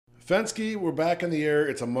Fensky, we're back in the air.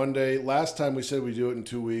 It's a Monday. Last time we said we'd do it in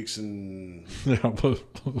 2 weeks, and yeah, but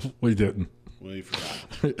we didn't. We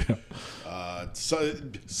forgot.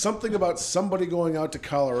 Something about somebody going out to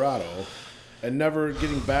Colorado and never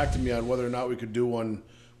getting back to me on whether or not we could do one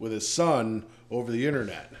with his son over the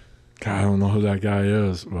internet. God, I don't know who that guy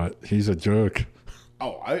is, but he's a jerk.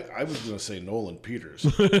 Oh, I was going to say Nolan Peters.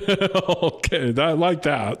 Okay, I like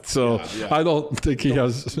that. So yeah. I don't think he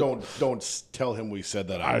has. Don't tell him we said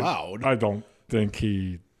that out loud. I don't think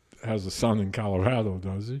he has a son in Colorado,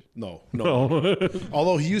 does he? No.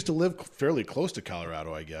 Although he used to live fairly close to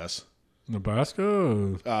Colorado, I guess.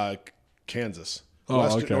 Nebraska? Kansas.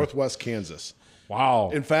 Okay. Northwest Kansas. Wow.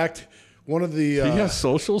 In fact, one of the... he has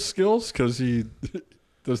social skills because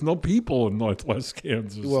there's no people in Northwest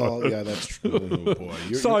Kansas. Well, yeah, that's true. Oh, boy.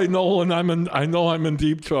 Sorry, Nolan. I know I'm in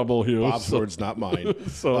deep trouble here. Bob's words, not mine.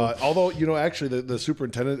 Although, actually, the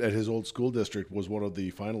superintendent at his old school district was one of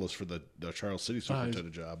the finalists for the Charles City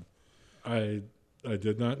superintendent job. I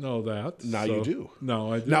did not know that. Now you do.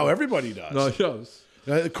 No, I do. Now everybody does. No, yes.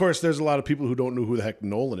 Of course, there's a lot of people who don't know who the heck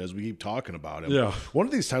Nolan is. We keep talking about him. Yeah. One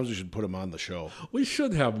of these times we should put him on the show. We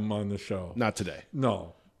should have him on the show. Not today.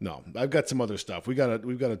 No. I've got some other stuff. We've got to.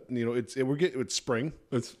 It's spring.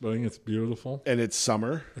 It's spring. It's beautiful. And it's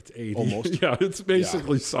summer. It's 80. Almost. Yeah, it's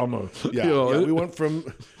basically summer. Yeah. We went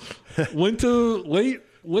from winter, late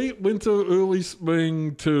winter, early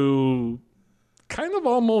spring to kind of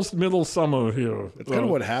almost middle summer here. It's kind of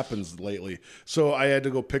what happens lately. So I had to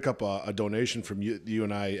go pick up a donation from you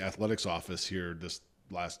and I athletics office here this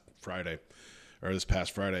past Friday,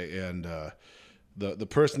 and the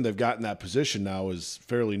person they've got in that position now is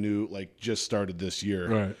fairly new, like just started this year.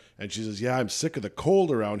 Right. And she says, "Yeah, I'm sick of the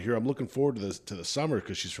cold around here. I'm looking forward to the summer,"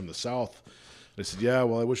 because she's from the South. I said, "Yeah,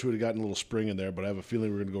 well, I wish we would have gotten a little spring in there, but I have a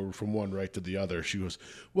feeling we're going to go from one right to the other." She goes,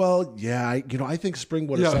 "Well, yeah, I think spring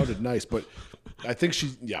would have sounded nice, but I think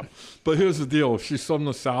But here's the deal: if she's from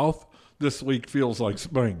the South, this week feels like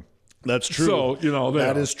spring. That's true. So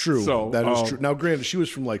that is true. So, that is true. Now, granted, she was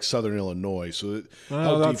from like Southern Illinois, so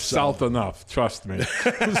that's south enough. Trust me.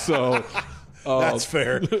 So. That's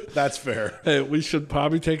fair. That's fair. Hey, we should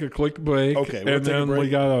probably take a quick break. Okay, and then we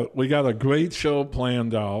got a great show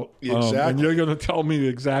planned out. Exactly. And you're going to tell me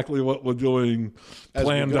exactly what we're doing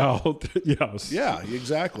planned out. Yes. Yeah,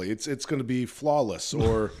 exactly. It's going to be flawless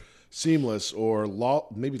or seamless or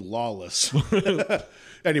maybe lawless.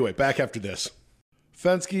 Anyway, back after this.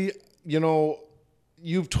 Fensky,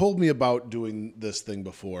 you've told me about doing this thing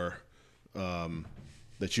before.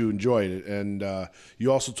 That you enjoyed it, and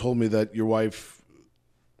you also told me that your wife,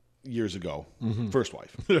 years ago, first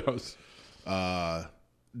wife, yes,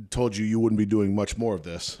 told you wouldn't be doing much more of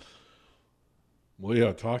this. We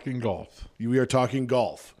are talking golf. We are talking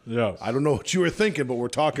golf. Yes. I don't know what you were thinking, but we're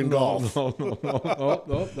talking golf. No,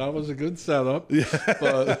 that was a good setup. Yeah.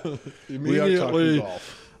 But immediately, we are talking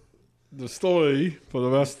golf. The story for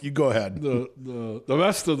the rest. You go ahead. The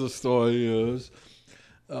rest of the story is.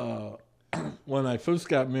 When I first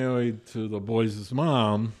got married to the boys'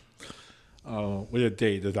 mom, we had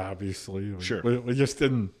dated, obviously. Sure. We just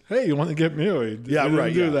didn't, hey, you want to get married? Yeah, we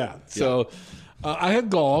right. didn't do that. So I had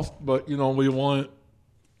golfed, but, we weren't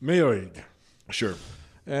married. Sure.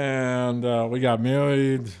 And we got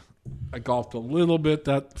married. I golfed a little bit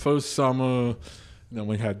that first summer. And then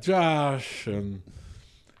we had Josh, and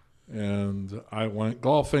I went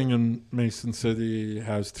golfing in Mason City. It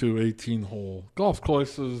has 2 18-hole golf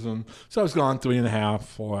courses. And so I was gone 3.5,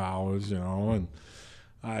 4 hours, and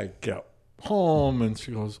I get home and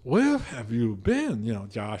she goes, "Where have you been?"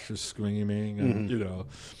 Josh is screaming and,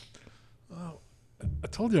 I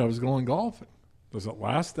told you I was going golfing. Does it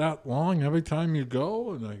last that long every time you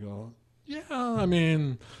go? And I go, yeah,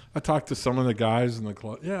 I talked to some of the guys in the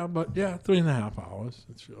club. Yeah, but 3.5 hours.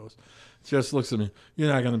 And she goes, just looks at me,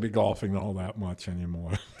 "You're not going to be golfing all that much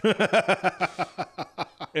anymore."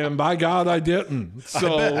 And by God, I didn't.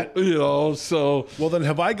 So, Well, then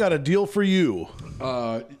have I got a deal for you?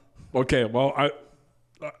 Okay, well,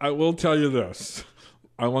 I will tell you this.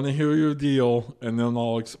 I want to hear your deal, and then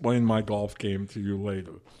I'll explain my golf game to you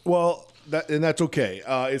later. Well, that's okay.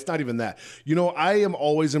 It's not even that. I am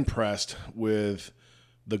always impressed with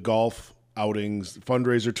the golf outings,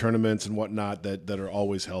 fundraiser tournaments, and whatnot that are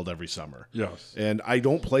always held every summer. Yes. And I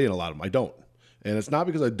don't play in a lot of them. I don't. And it's not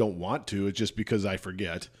because I don't want to. It's just because I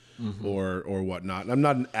forget or whatnot. And I'm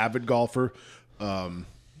not an avid golfer,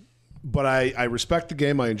 but I respect the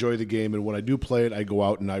game. I enjoy the game. And when I do play it, I go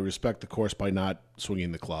out and I respect the course by not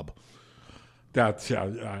swinging the club. That's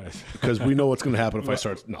because we know what's going to happen if I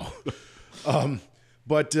start. No.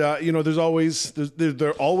 But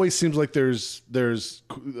there always seems like there's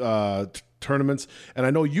tournaments, and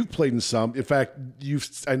I know you've played in some. In fact,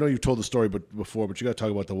 I know you've told the story before, but you got to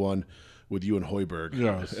talk about the one with you and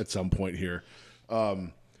Hoiberg at some point here.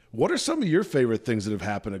 What are some of your favorite things that have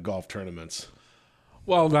happened at golf tournaments?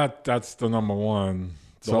 Well, that's the number one.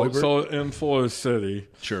 So in Forest City,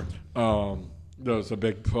 sure, there's a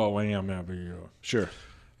big pro-am every year. Sure.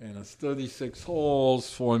 And it's 36 holes,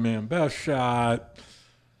 4-man best shot.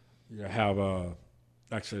 You have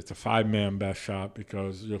actually it's a 5-man best shot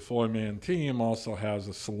because your 4-man team also has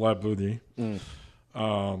a celebrity. And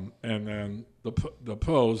then the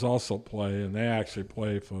pros also play, and they actually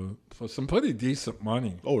play for some pretty decent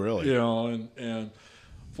money. Oh, really? You know, and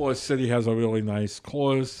Forest City has a really nice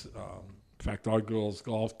course. In fact, our girls'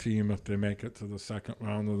 golf team, if they make it to the second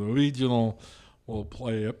round of the regional, will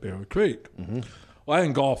play at Bear Creek. Well, I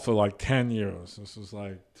didn't golf for like 10 years. This was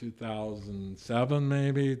like 2007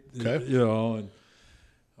 maybe. Okay. You know, and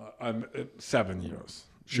I'm 7 years.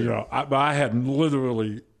 Sure. You know, but I had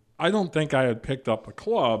literally, I don't think I had picked up a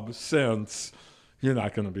club since you're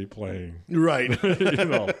not going to be playing. Right. You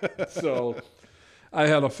know. So I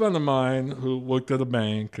had a friend of mine who worked at a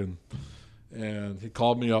bank, and he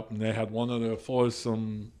called me up, and they had one of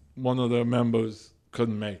their members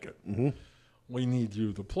couldn't make it. We need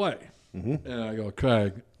you to play. And I go,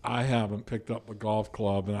 Craig, I haven't picked up a golf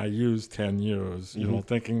club, and I used 10 years, you know,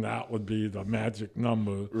 thinking that would be the magic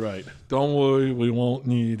number. Right. Don't worry, we won't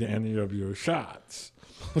need any of your shots.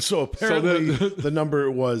 So apparently the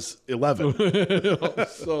number was 11. You know,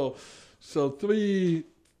 so the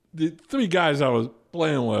three guys I was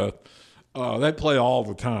playing with, they play all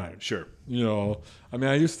the time. Sure. You know, I mean,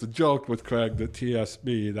 I used to joke with Craig that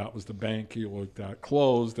TSB, that was the bank he worked at,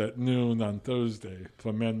 closed at noon on Thursday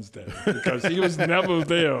for Men's Day because he was never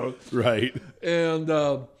there. Right. And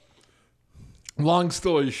long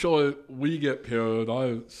story short, we get paired.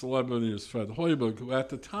 Our celebrity is Fred Hoiberg, who at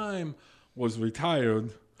the time was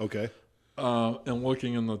retired. Okay. And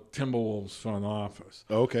working in the Timberwolves front office.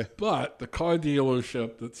 Okay. But the car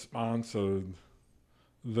dealership that sponsored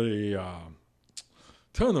the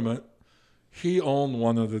tournament, he owned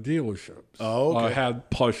one of the dealerships. Oh, okay. Had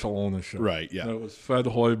partial ownership. Right, yeah. It was Fred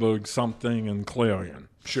Hoiberg something and Clarion.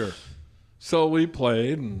 Sure. So we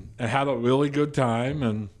played and had a really good time,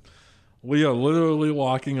 and we are literally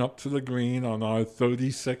walking up to the green on our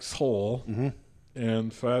 36th hole,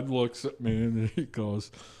 and Fred looks at me and he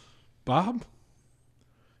goes, Bob,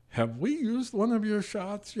 have we used one of your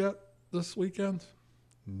shots yet this weekend?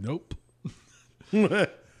 Nope.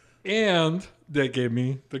 And they gave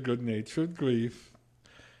me the good-natured grief.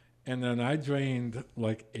 And then I drained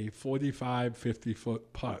like a 45,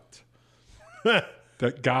 50-foot putt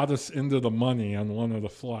that got us into the money on one of the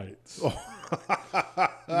flights.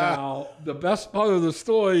 Now, the best part of the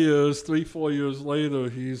story is 3-4 years later,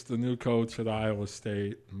 he's the new coach at Iowa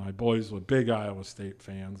State. My boys were big Iowa State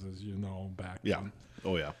fans, as you know, back then.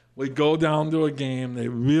 Oh, yeah. We go down to a game. They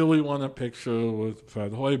really want a picture with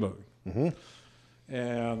Fred Hoiberg.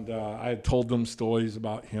 And I had told them stories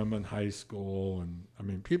about him in high school. And, I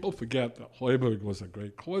mean, people forget that Hoiberg was a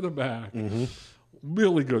great quarterback,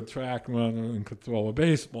 really good track runner, and could throw a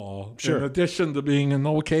baseball, in addition to being an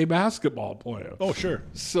okay basketball player. Oh, sure.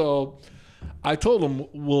 So I told him,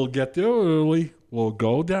 we'll get there early, we'll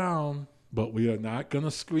go down, but we are not going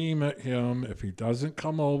to scream at him. If he doesn't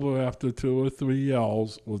come over after 2 or 3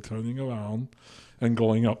 yells, we're turning around and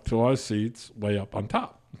going up to our seats way up on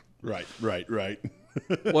top. Right.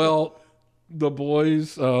 Well, the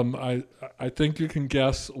boys, I think you can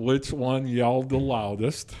guess which one yelled the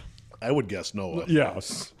loudest. I would guess Noah.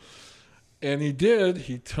 Yes. And he did.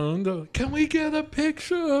 He turned to, can we get a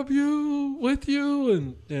picture of you with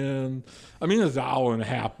you? And I mean, it's an hour and a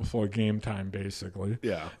half before game time, basically.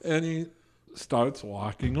 Yeah. And he starts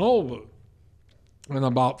walking over. And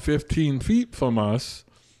about 15 feet from us.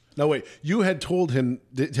 Now, wait, you had told him,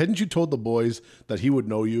 hadn't you told the boys that he would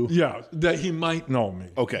know you? Yeah, that he might know me.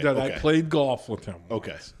 Okay. That I played golf with him.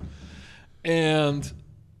 Okay. Once. And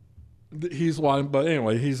he's one, but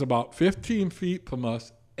anyway, he's about 15 feet from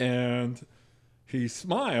us, and he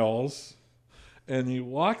smiles, and he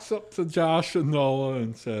walks up to Josh and Noah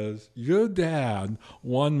and says, your dad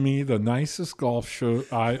won me the nicest golf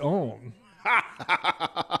shirt I own.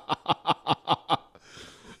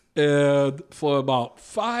 And for about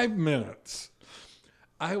 5 minutes,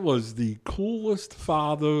 I was the coolest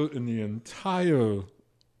father in the entire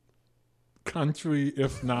country,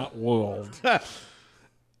 if not world.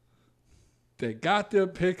 They got their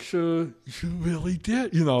picture. You really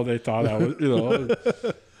did. You know, they thought I was, you know.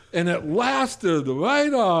 And it lasted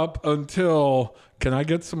right up until, can I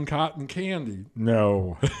get some cotton candy?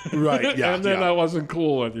 No. Right, yeah. And then I wasn't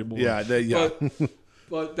cool anymore. Yeah. But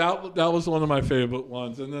But that was one of my favorite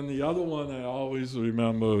ones. And then the other one I always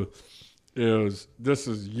remember is, this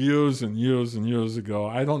is years and years and years ago.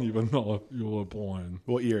 I don't even know if you were born.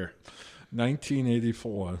 What year?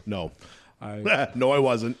 1984. No. No, I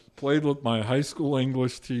wasn't. Played with my high school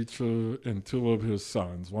English teacher and two of his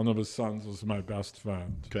sons. One of his sons was my best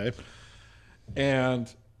friend. Okay.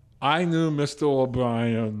 And I knew Mr.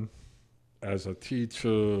 O'Brien as a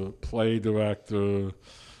teacher, play director.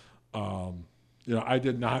 I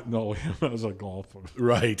did not know him as a golfer.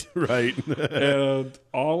 Right. And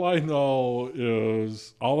all I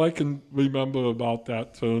can remember about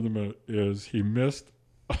that tournament is he missed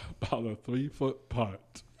about a 3-foot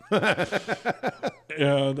putt.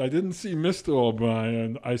 And I didn't see Mr.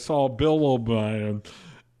 O'Brien. I saw Bill O'Brien,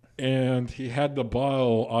 and he had to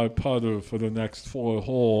borrow our putter for the next 4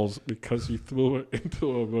 holes because he threw it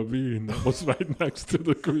into a ravine that was right next to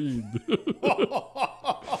the green.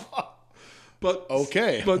 But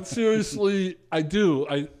okay. But seriously, I do.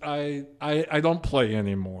 I don't play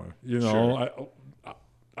anymore. Sure.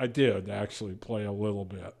 I did actually play a little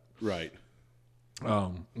bit. Right.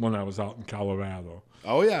 When I was out in Colorado.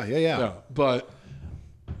 Oh yeah. But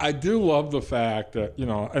I do love the fact that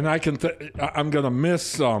and I'm gonna miss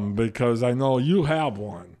some because I know you have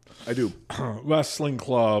one. I do. Wrestling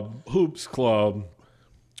club, hoops club,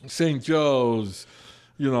 St. Joe's,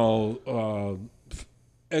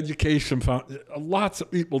 education lots of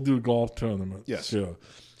people do golf tournaments. Yes. Yeah.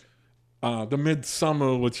 The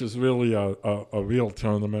Midsummer, which is really a real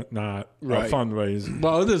tournament, not a fundraiser.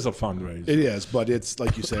 Well, it is a fundraiser. It is, but it's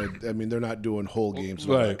like you said. I mean, they're not doing whole games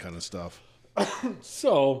and all that kind of stuff.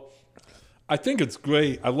 So, I think it's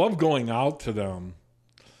great. I love going out to them,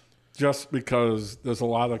 just because there's a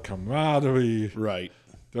lot of camaraderie. Right.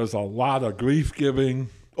 There's a lot of grief giving.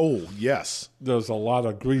 Oh yes. There's a lot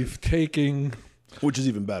of grief taking. Which is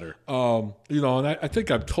even better. And I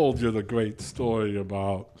think I've told you the great story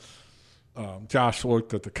about Josh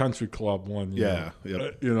worked at the country club one year. Yeah.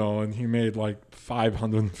 Yep. And he made like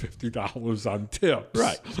 $550 on tips.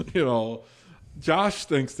 Right. Josh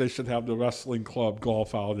thinks they should have the wrestling club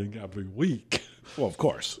golf outing every week. Well, of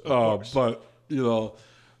course. But you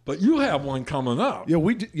have one coming up. Yeah,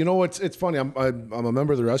 we. It's funny. I'm a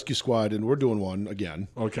member of the rescue squad, and we're doing one again.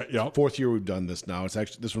 Okay. Yeah. 4th year we've done this now. It's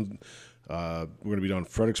actually this one. We're going to be down in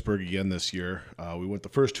Fredericksburg again this year. We went the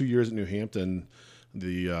first 2 years at New Hampton,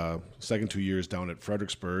 the second 2 years down at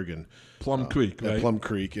Fredericksburg and Plum Creek, right? Plum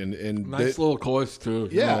Creek, and nice little course too.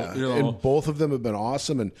 Yeah, and both of them have been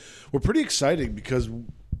awesome, and we're pretty excited because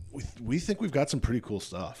we think we've got some pretty cool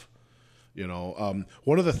stuff. One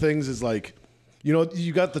of the things is like,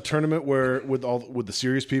 you got the tournament where with the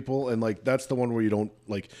serious people, and like that's the one where you don't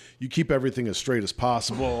you keep everything as straight as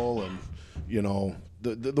possible, and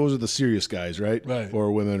those are the serious guys, right?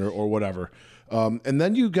 Or women or whatever. And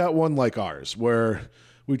then you got one like ours where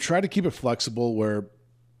we try to keep it flexible. Where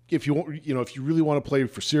if you want, if you really want to play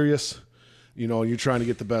for serious, and you're trying to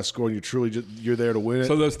get the best score, and you're there to win it.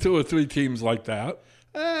 So there's 2 or 3 teams like that.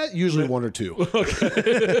 Usually 1 or 2.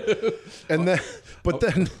 Okay. And then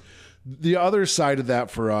the other side of that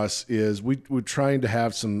for us is we're trying to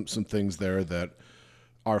have some things there that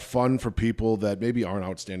are fun for people that maybe aren't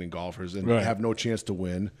outstanding golfers and have no chance to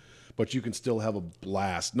win, but you can still have a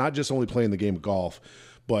blast, not just only playing the game of golf,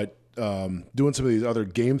 but doing some of these other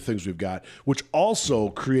game things we've got, which also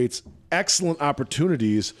creates excellent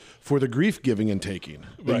opportunities for the grief giving and taking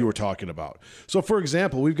that you were talking about. So, for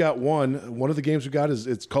example, we've got one of the games we've got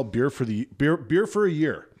it's called Beer for a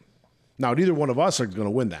Year. Now, neither one of us are going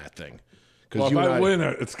to win that thing. Well, if I win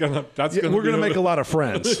it, we're going to make a lot of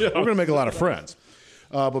friends. We're going to make a lot of friends.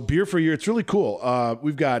 But Beer for a Year, it's really cool.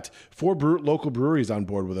 We've got 4 local breweries on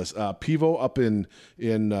board with us. Pivo up in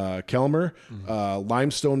Kelmer,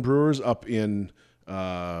 Limestone Brewers up in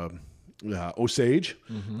Osage.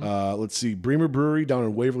 Let's see, Bremer Brewery down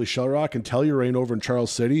in Waverly Shell Rock, and Tellurane over in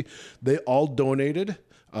Charles City. They all donated.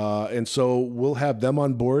 And so we'll have them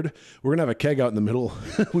on board. We're gonna have a keg out in the middle.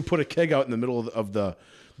 We put a keg out in the middle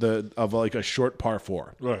of like a short par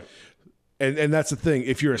 4. Right. And that's the thing.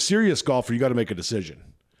 If you're a serious golfer, you got to make a decision.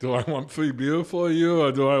 Do I want free beer for you,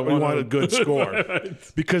 or do I want a good score? Right.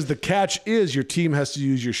 Because the catch is your team has to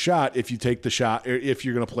use your shot if you take the shot, or if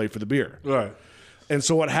you're going to play for the beer. Right. And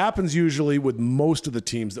so what happens usually with most of the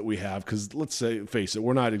teams that we have, because let's face it,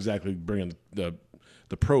 we're not exactly bringing the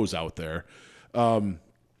pros out there.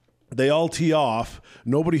 They all tee off.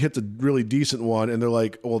 Nobody hits a really decent one, and they're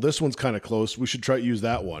like, well, this one's kind of close. We should try to use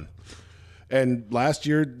that one. And last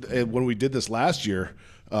year, when we did this last year,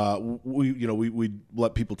 we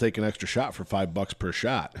let people take an extra shot for $5 per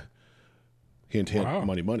shot. Hint, hint, Wow.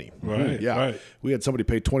 money, money. Right, Yeah. right. We had somebody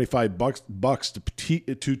pay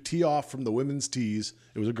 $25 to tee off from the women's tees.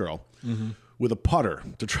 It was a girl. With a putter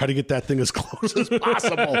to try to get that thing as close as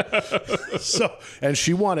possible. And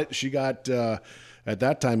she won it. She got, at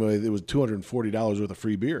that time, it was $240 worth of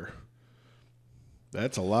free beer.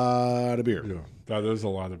 That's a lot of beer. Yeah, that is a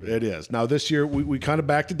lot of beer. It is. Now, this year, we kind of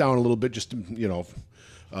backed it down a little bit just to,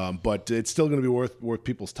 but it's still going to be worth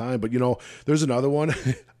people's time. But, there's another one.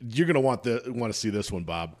 You're going to want to see this one,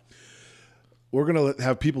 Bob. We're going to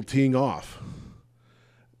have people teeing off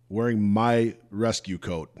wearing my rescue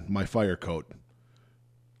coat, my fire coat.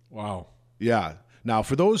 Wow. Yeah. Now,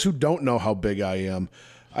 for those who don't know how big I am,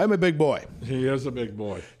 I'm a big boy. He is a big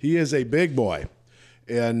boy. He is a big boy.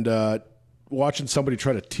 And watching somebody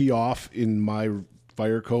try to tee off in my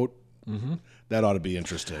fire coat, that ought to be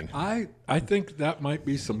interesting. I think that might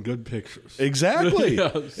be some good pictures. Exactly.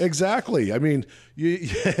 Yes. Exactly. I mean,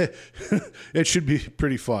 it should be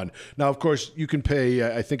pretty fun. Now, of course, you can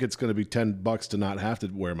pay, I think it's going to be $10 to not have to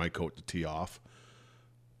wear my coat to tee off.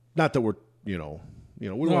 Not that we're, we I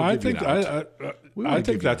won't give think you an out. I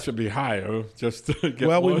think that should be higher just to get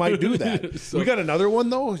Well, we more. might do that. So- We got another one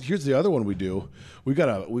though. Here's the other one we do. We got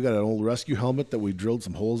an old rescue helmet that we drilled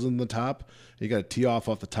some holes in the top. You got to tee off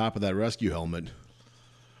the top of that rescue helmet.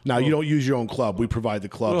 Now you don't use your own club. We provide the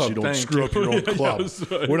club, so you don't thank screw up you. your own club.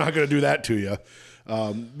 Yes, right. We're not going to do that to you.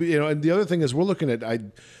 And the other thing is, we're looking at.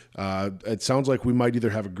 It sounds like we might either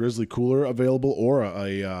have a Grizzly cooler available or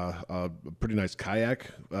a pretty nice kayak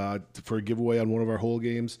for a giveaway on one of our hole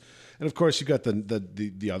games. And of course, you got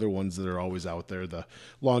the other ones that are always out there: the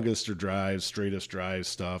longest or drives, straightest drives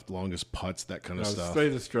stuff, longest putts, that kind of stuff.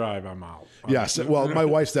 Straightest drive, I'm out. Yes. Well, my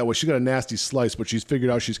wife's that way. She got a nasty slice, but she's figured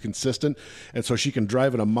out she's consistent, and so she can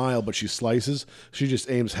drive it a mile, but she slices. She just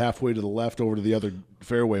aims halfway to the left over to the other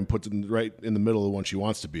fairway and puts it right in the middle of the one she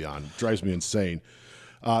wants to be on. Drives me insane.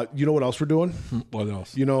 You know what else we're doing? What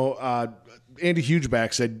else? Andy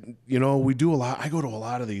Hugeback said, we do a lot. I go to a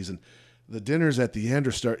lot of these, and the dinners at the end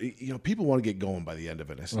are people want to get going by the end of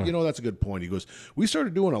it. I said, that's a good point. He goes, we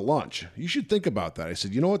started doing a lunch. You should think about that. I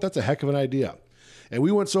said, you know what? That's a heck of an idea. And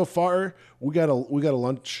we went so far, we got a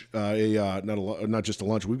lunch, not just a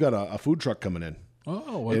lunch. We've got a food truck coming in.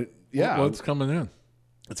 Oh, what's coming in?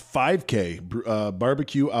 It's 5K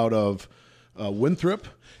barbecue out of Winthrop,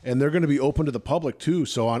 and they're going to be open to the public too.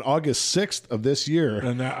 So on August 6th of this year,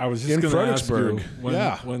 And I was just in going to ask you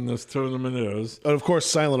Fredericksburg, when this tournament is. and of course,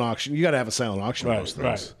 silent auction. You got to have a silent auction. on those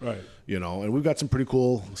things. Right. And we've got some pretty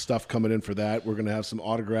cool stuff coming in for that. We're going to have some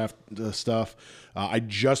autographed stuff. I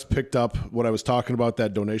just picked up what I was talking about,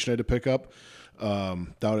 that donation I had to pick up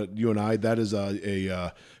down at UNI. That is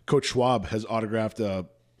a Coach Schwab has autographed a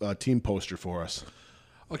team poster for us.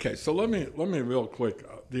 Okay, so let me real quick,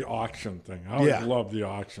 the auction thing. I always love the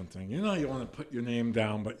auction thing. You want to put your name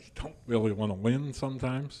down, but you don't really want to win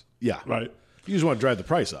sometimes. Yeah. Right. You just want to drive the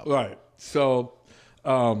price up. Right. So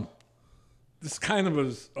this kind of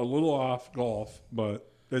is a little off golf, but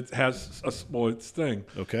it has a sports thing.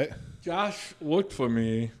 Okay. Josh looked for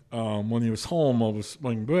me when he was home over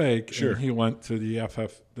spring break, Sure. and he went to the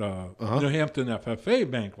New Hampton FFA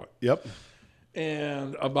banquet. Yep.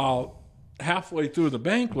 And about halfway through the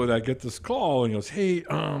banquet, I get this call, and he goes, "Hey,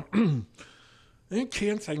 any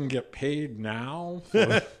chance I can get paid now?"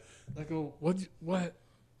 I go, "What?"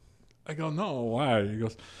 I go, "No, why?" He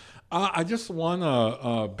goes, "I just won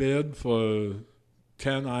a bid for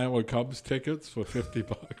 10 Iowa Cubs tickets for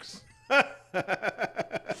 $50."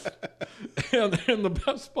 And the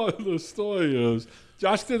best part of the story is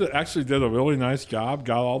Josh actually did a really nice job,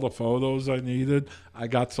 got all the photos I needed. I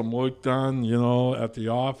got some work done, at the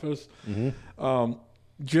office.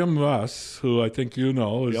 Jim Russ, who I think is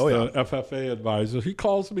the FFA advisor, he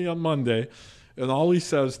calls me on Monday, and all he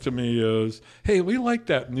says to me is, "Hey, we like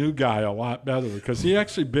that new guy a lot better," because he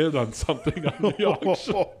actually bid on something on the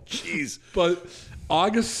auction. Oh, jeez. But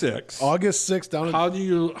August 6th. Down in How do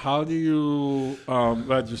you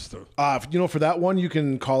register? for that one, you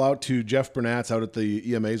can call out to Jeff Burnatz out at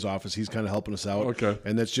the EMA's office. He's kind of helping us out. Okay.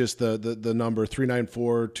 And that's just the number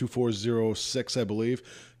 394-2406, I believe.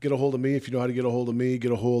 Get a hold of me if you know how to get a hold of me.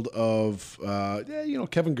 Get a hold of,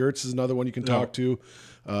 Kevin Gertz is another one you can talk to.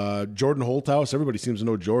 Jordan Holthouse. Everybody seems to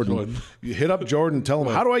know Jordan. You hit up Jordan, tell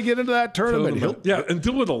him, how do I get into that tournament? And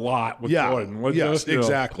do it a lot with Jordan. Yes,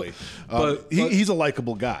 exactly. But he's a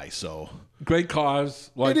likable guy, so. Great cause,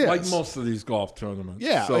 It is. like most of these golf tournaments.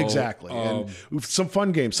 Yeah, So, exactly. And some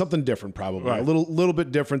fun games, something different probably. Right. A little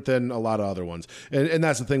bit different than a lot of other ones. And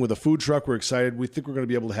that's the thing with the food truck. We're excited. We think we're going to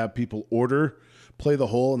be able to have people order, play the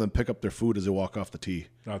hole, and then pick up their food as they walk off the tee.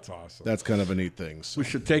 That's awesome. That's kind of a neat thing. So We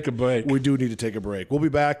should take a break. we do need to take a break. We'll be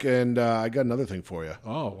back, and I got another thing for you.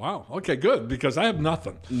 Oh, wow. Okay, good, because I have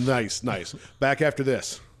nothing. Nice. Back after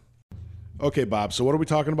this. Okay, Bob, so what are we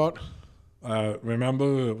talking about?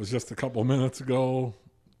 Remember, it was just a couple minutes ago.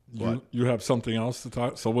 What? You have something else to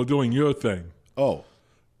talk. So we're doing your thing. Oh.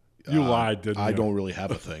 You lied, didn't you? I don't really have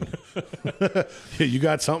a thing. You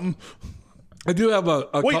got something? I do have a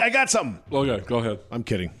Wait, I got something. Okay, go ahead. I'm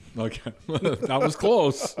kidding. Okay, that was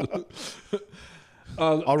close.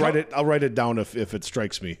 I'll write it down if it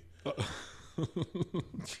strikes me.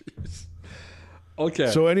 Jeez. Okay.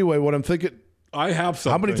 So anyway, what I'm thinking. I have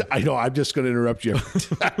something. How many? I know. I'm just going to interrupt you.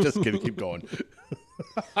 I'm just kidding. Keep going.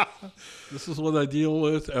 This is what I deal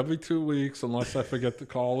with every 2 weeks, unless I forget to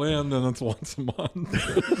call in. Then it's once a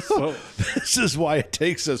month. So This is why it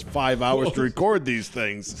takes us 5 hours to record these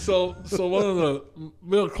things. So one of the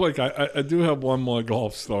real quick, I do have one more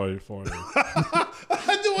golf story for you.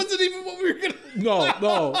 That wasn't even what we were going to.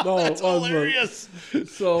 No. That's hilarious.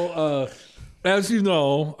 So as you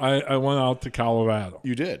know, I went out to Colorado.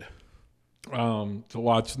 You did. To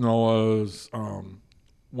watch Noah's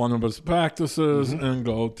one of his practices and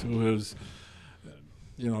go to his,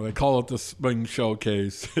 they call it the spring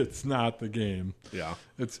showcase. It's not the game. Yeah.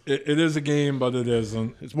 It is a game, but it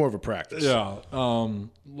isn't. It's more of a practice. Yeah.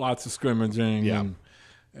 Lots of scrimmaging. Yeah.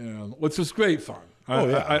 And which is great fun.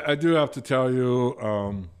 Yeah. I do have to tell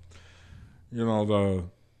you,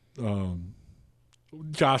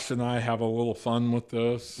 Josh and I have a little fun with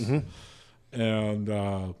this. Mm-hmm.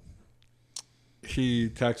 And he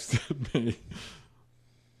texted me.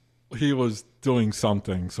 He was doing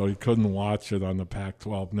something, so he couldn't watch it on the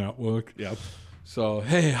Pac-12 network. Yep. So,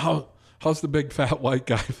 hey, how's the big fat white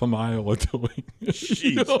guy from Iowa doing?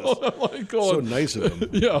 Jesus. I'm like going, So nice of him.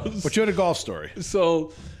 Yeah. But you had a golf story.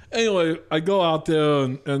 So, anyway, I go out there,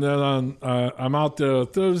 and then I'm out there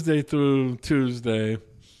Thursday through Tuesday,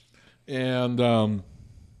 and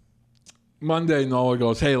Monday Noah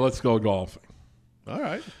goes, hey, let's go golfing. All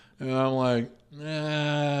right. And I'm like,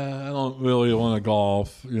 I don't really want to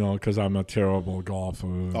golf, because I'm a terrible golfer.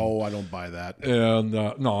 Oh, I don't buy that. And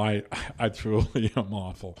no, I truly am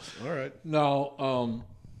awful. All right. Now,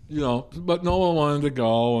 but no one wanted to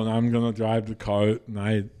go, and I'm going to drive the cart, and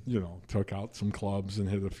I, took out some clubs and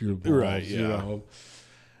hit a few balls, Right, yeah.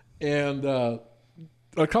 And a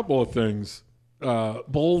couple of things.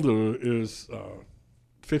 Boulder is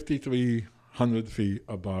 5,300 feet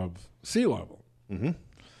above sea level. Mm-hmm.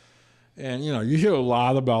 And, you hear a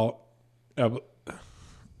lot about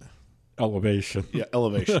elevation. Yeah,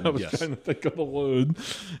 elevation, I was yes. trying to think of a word.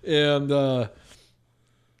 And, about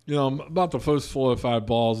the first 4 or 5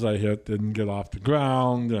 balls I hit didn't get off the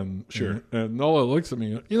ground. And Sure. And Noah looks at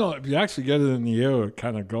me, if you actually get it in the air, it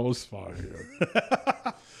kind of goes far here.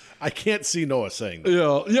 I can't see Noah saying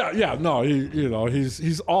that. Yeah. No,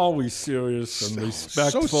 he's always serious and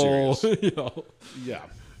respectful. So serious. Yeah.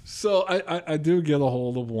 So I do get a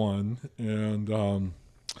hold of one, and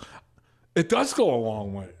it does go a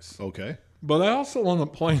long ways. Okay. But I also want to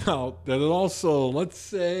point out that it also, let's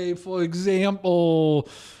say, for example,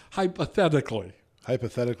 hypothetically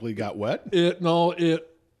Hypothetically got wet? it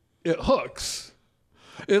hooks.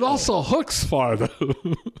 It also hooks farther.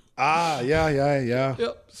 Yeah.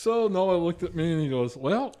 Yep. So Noah looked at me and he goes,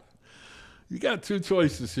 well, you got 2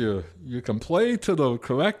 choices here. You can play to the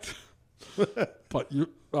correct, but you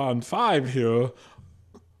on 5 here,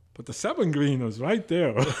 but the 7 green is right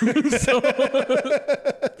there. So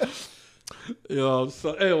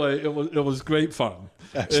anyway, it was great fun.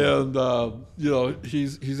 Excellent. And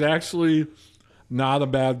he's actually not a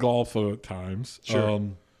bad golfer at times. Sure.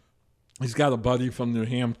 He's got a buddy from New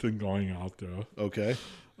Hampton going out there. Okay.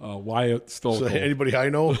 Wyatt Stokel. So anybody I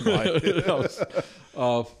know?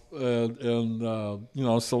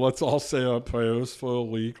 So let's all say our prayers for a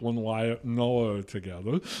week when Wyatt and Noah are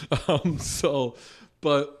together.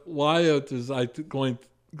 But Wyatt is going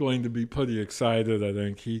to be pretty excited. I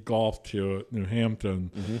think he golfed here at New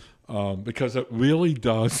Hampton because it really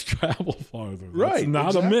does travel farther. Right, it's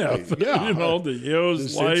not exactly. a myth. Yeah. The air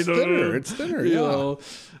is lighter. It's thinner. Yeah.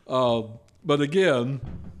 But again.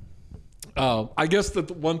 I guess the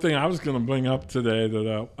one thing I was going to bring up today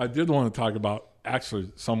that I did want to talk about,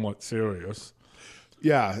 actually somewhat serious.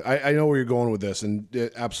 Yeah, I know where you're going with this, and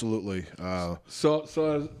absolutely.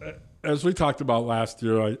 So as we talked about last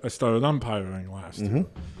year, I started umpiring last year,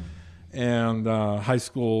 and high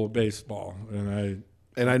school baseball, and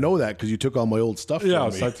And I know that because you took all my old stuff from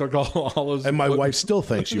Yes, me. I took all his... And my wife still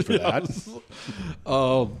thanks you for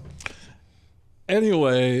that.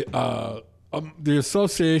 Anyway, the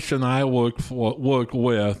association I work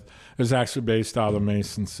with is actually based out of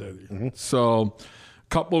Mason City. Mm-hmm. So, a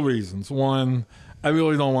couple of reasons. One, I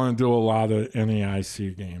really don't want to do a lot of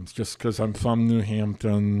NAIC games just because I'm from New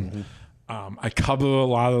Hampton. Mm-hmm. I cover a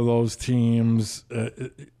lot of those teams.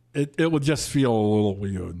 It would just feel a little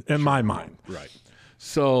weird in my mind. Right.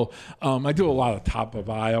 So I do a lot of top of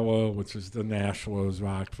Iowa, which is the Nashlers,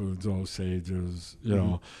 Rockfords, Osages, you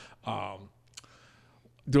know.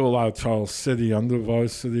 Do a lot of Charles City under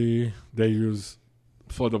varsity. They use,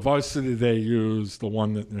 for the varsity, they use the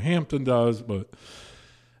one that New Hampton does. But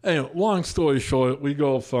anyway, long story short, we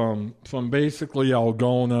go from basically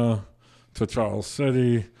Algona to Charles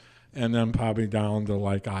City and then probably down to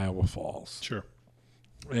like Iowa Falls. Sure.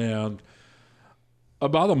 And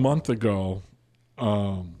about a month ago,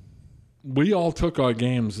 we all took our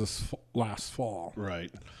games this last fall.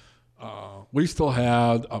 Right. We still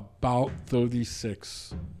had about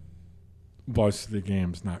 36 varsity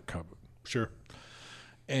games not covered. Sure.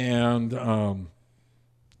 And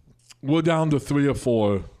we're down to 3 or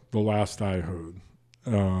 4, the last I heard,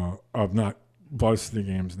 of not varsity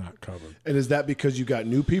games not covered. And is that because you got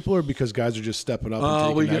new people or because guys are just stepping up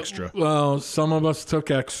and taking extra? Well, some of us took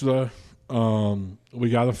extra. We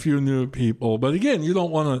got a few new people, but again, you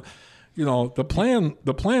don't want to, you know, the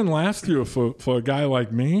plan last year for a guy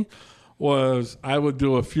like me was I would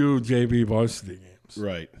do a few JV varsity games.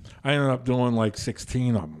 Right. I ended up doing like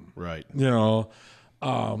 16 of them. Right. You know,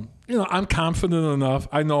 I'm confident enough.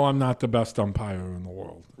 I know I'm not the best umpire in the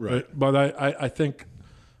world. Right. But I think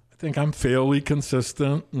I'm fairly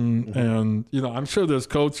consistent, and you know, I'm sure there's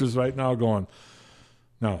coaches right now going,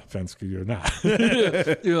 no, Fensky, you're not.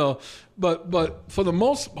 You know, but for the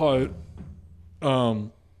most part,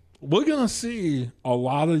 we're going to see a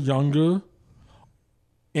lot of younger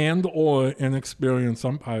and or inexperienced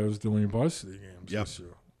umpires doing varsity games this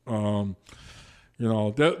year. You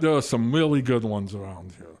know, there are some really good ones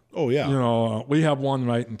around here. Oh, yeah. You know, we have one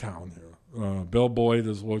right in town here. Bill Boyd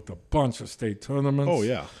has worked a bunch of state tournaments. Oh,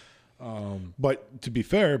 yeah. But to be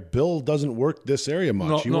fair, Bill doesn't work this area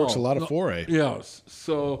much. He works a lot of 4A. Yes.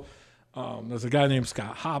 So there's a guy named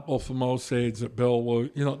Scott Hoppel from Osage that Bill will,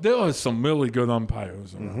 you know, there are some really good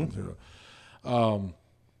umpires around here.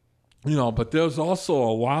 You know, but there's also a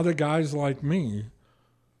lot of guys like me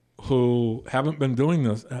who haven't been doing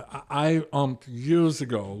this. I umped years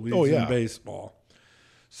ago, leagues in baseball.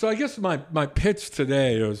 So I guess my pitch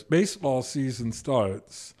today is baseball season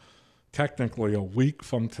starts technically a week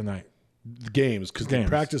from tonight. Games, because the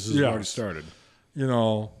practices have already started. You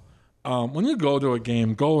know, when you go to a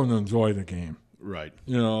game, go and enjoy the game. Right.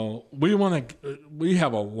 You know, we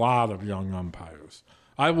have a lot of young umpires.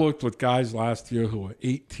 I worked with guys last year who were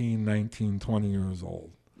 18, 19, 20 years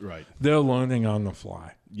old. Right. They're learning on the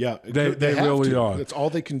fly. Yeah. They really are. That's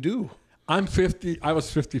all they can do. I'm 50. I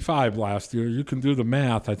was 55 last year. You can do the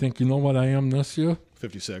math. I think you know what I am this year?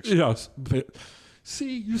 56. Yes.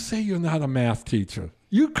 See, you say you're not a math teacher.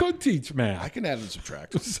 You could teach math. I can add and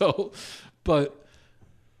subtract. So, but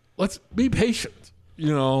let's be patient.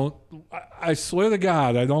 You know, I swear to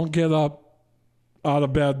God, I don't get up out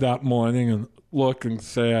of bed that morning and look and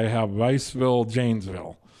say I have Riceville,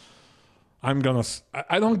 Janesville. I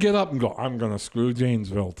don't get up and go, I'm going to screw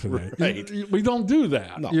Janesville today. Right. We don't do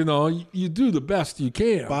that. No. You know, you do the best you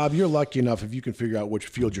can. Bob, you're lucky enough if you can figure out which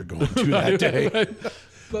field you're going to that day. Right.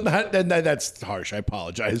 But, that's harsh. I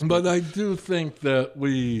apologize. But I do think that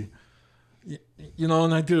we, you know,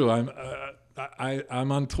 and I do.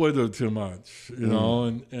 I'm on Twitter too much, you know,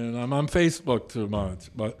 and I'm on Facebook too much.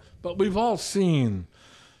 But we've all seen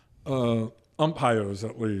umpires,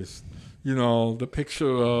 at least. You know, the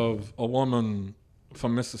picture of a woman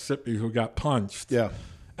from Mississippi who got punched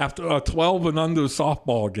after a 12 and under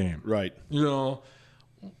softball game. Right. You know,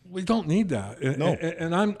 we don't need that. No.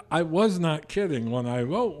 And I was not kidding when I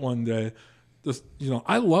wrote one day, this, you know,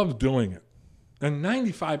 I love doing it. And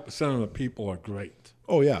 95% of the people are great.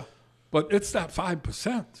 Oh, yeah. But it's that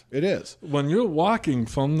 5%. It is. When you're walking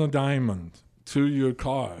from the diamond to your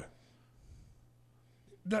car,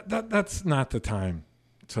 that's not the time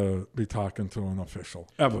to be talking to an official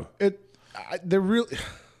ever. You're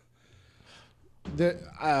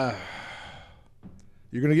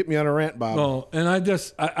gonna get me on a rant, Bob. No, and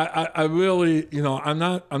I really, you know, I'm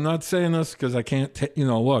not saying this because I can't, you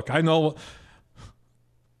know, look, I know,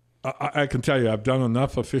 I can tell you, I've done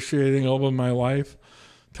enough officiating over my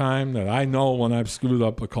lifetime that I know when I've screwed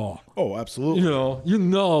up a call. Oh, absolutely. You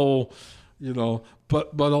know,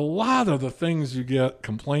 but a lot of the things you get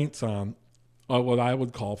complaints on are what I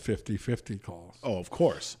would call 50-50 calls. Oh, of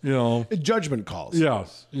course. Judgment calls.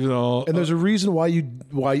 Yes. And there's a reason why you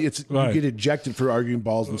get ejected for arguing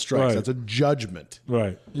balls and strikes. Right. That's a judgment.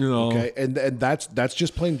 Right. Okay. And that's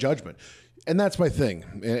just plain judgment. And that's my thing.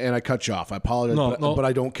 And I cut you off. I apologize, but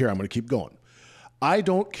I don't care. I'm going to keep going. I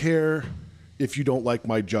don't care if you don't like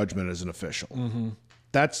my judgment as an official. Mm-hmm.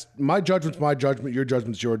 That's my judgment's my judgment. Your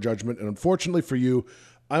judgment's your judgment. And unfortunately for you,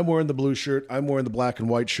 I'm wearing the blue shirt. I'm wearing the black and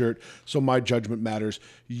white shirt. So my judgment matters.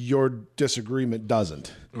 Your disagreement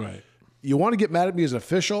doesn't. Right. You want to get mad at me as an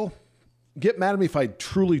official? Get mad at me if I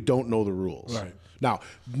truly don't know the rules. Right. Now,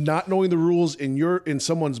 not knowing the rules in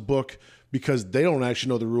someone's book because they don't actually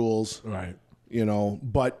know the rules. Right.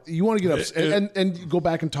 But you want to get upset and go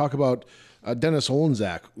back and talk about Dennis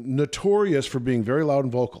Olenzak, notorious for being very loud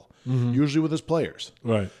and vocal, usually with his players.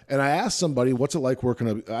 Right. And I asked somebody, what's it like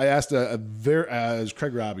working? I asked it was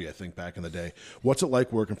Craig Robbie, I think, back in the day, what's it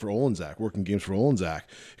like working for Olenzak, working games for Olenzak?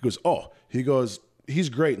 He goes, he's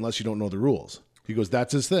great unless you don't know the rules. He goes,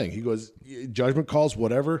 that's his thing. He goes, judgment calls,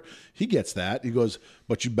 whatever. He gets that. He goes,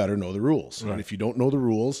 but you better know the rules. Right. And if you don't know the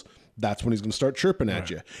rules, that's when he's going to start chirping at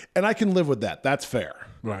you. And I can live with that. That's fair.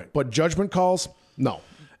 Right. But judgment calls, no.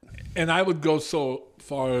 And I would go so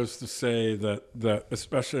far as to say that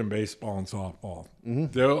especially in baseball and softball,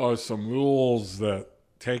 there are some rules that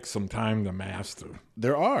take some time to master.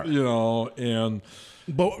 There are.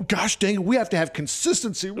 But gosh dang it, we have to have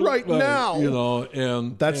consistency right now.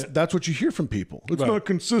 And that's what you hear from people. It's not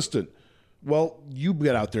consistent. Well, you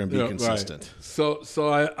get out there and be consistent. Right. So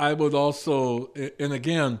I would also, and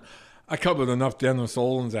again, I covered enough Dennis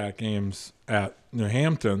Olenzak games at New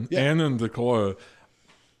Hampton and in Decorah.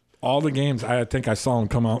 All the games, I think I saw him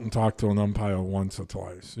come out and talk to an umpire once or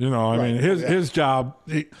twice. I mean, his job,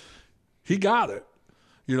 he got it.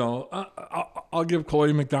 I'll give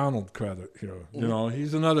Corey McDonald credit here.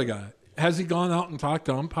 He's another guy. Has he gone out and talked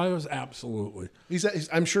to umpires? Absolutely.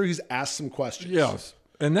 I'm sure he's asked some questions. Yes.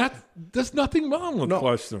 And there's nothing wrong with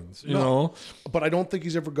questions, you know. But I don't think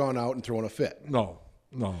he's ever gone out and thrown a fit. No.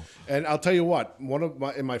 And I'll tell you what,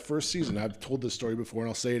 in my first season, I've told this story before and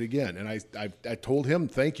I'll say it again. And I told him,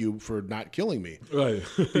 thank you for not killing me. Right.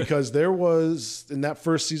 Because there was, in that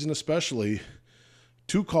first season especially,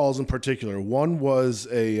 two calls in particular. One was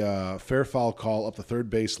a fair foul call up the third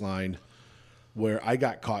baseline where I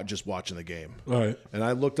got caught just watching the game. Right. And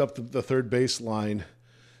I looked up the third baseline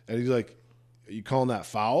and he's like, are you calling that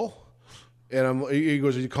foul? And he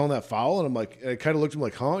goes, are you calling that foul? And I'm like, and I kind of looked at him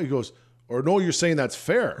like, huh? He goes, or no, you're saying that's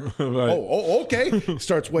fair. Right. Oh, okay.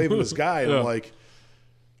 Starts waving this guy. And I'm like,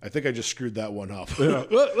 I think I just screwed that one up. Yeah.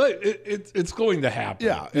 It's going to happen.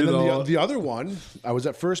 Yeah. And then the other one, I was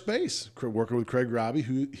at first base working with Craig Robbie,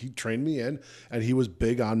 who he trained me in, and he was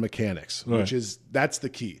big on mechanics, that's the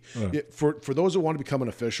key. Right. For those that want to become an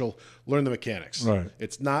official, learn the mechanics. Right.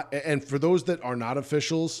 It's not, and for those that are not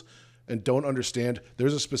officials and don't understand,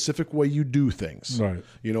 there's a specific way you do things. Right.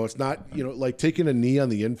 It's not, like taking a knee on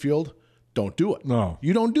the infield. Don't do it. No.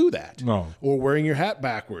 You don't do that. No. Or wearing your hat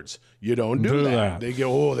backwards. You don't do that. They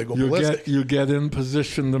go ballistic. You get in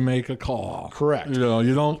position to make a call. Correct.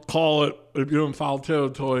 You don't call it, if you're in foul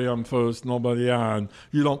territory on first, nobody on,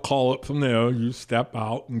 you don't call it from there. You step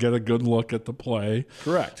out and get a good look at the play.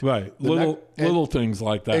 Correct. Right. Little things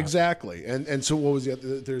like that. Exactly. And so what was the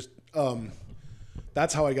other, there's,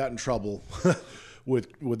 that's how I got in trouble with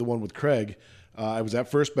the one with Craig. I was at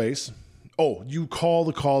first base. Oh, you call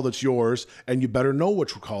the call that's yours, and you better know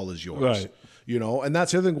which call is yours. Right. And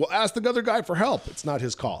that's the other thing. Well, ask the other guy for help. It's not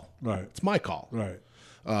his call. Right. It's my call. Right.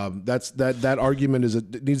 That argument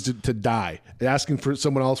it needs to die. Asking for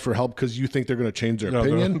someone else for help because you think they're going to change their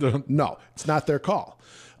opinion. No, it's not their call.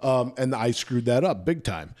 And I screwed that up big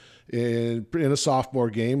time. In a sophomore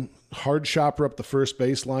game, hard chopper up the first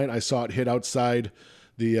baseline. I saw it hit outside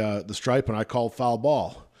the stripe, and I called foul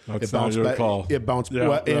ball. That's not your call. It bounced,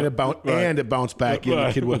 and it bounced back in.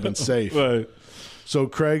 The kid would have been safe. Right. So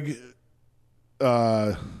Craig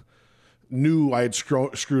knew I had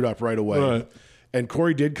screwed up right away. Right. And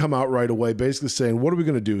Corey did come out right away, basically saying, what are we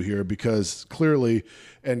going to do here? Because clearly,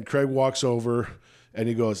 and Craig walks over and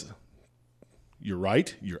he goes, you're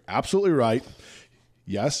right. You're absolutely right.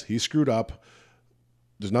 Yes, he screwed up.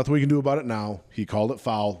 There's nothing we can do about it now. He called it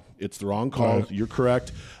foul. It's the wrong call. Right. You're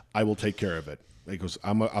correct. I will take care of it. He goes,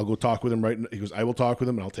 I'll go talk with him right now. He goes, I will talk with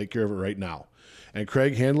him and I'll take care of it right now. And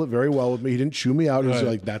Craig handled it very well with me. He didn't chew me out. He was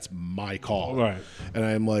like, that's my call. Right. And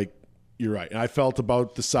I'm like, you're right. And I felt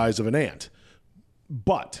about the size of an ant.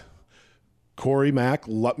 But Corey Mack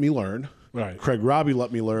let me learn. Right. Craig Robbie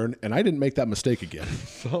let me learn. And I didn't make that mistake again.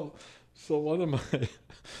 So one of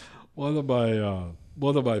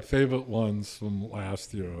my favorite ones from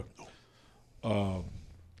last year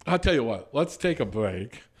I'll tell you what. Let's take a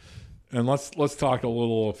break, and let's talk a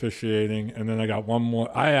little officiating, and then I got one more.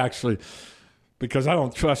 Because I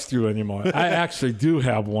don't trust you anymore, I actually do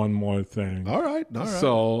have one more thing. All right.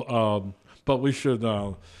 So, but we should.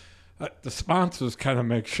 The sponsors kind of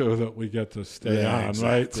make sure that we get to stay on, exactly,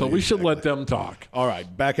 right? So we should let them talk. All right.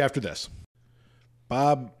 Back after this.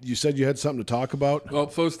 Bob, you said you had something to talk about? Well,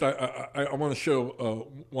 first, I want to show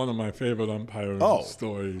one of my favorite umpire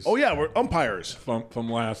stories. Oh, yeah, we're umpires. From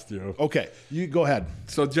last year. Okay, you go ahead.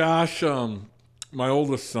 So Josh, my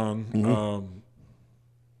oldest son,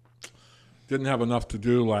 didn't have enough to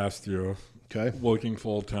do last year. Okay. Working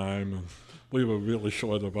full time, and we were really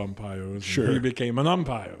short of umpires. Sure. And he became an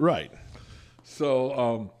umpire. Right.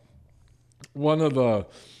 So one of the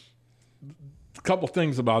couple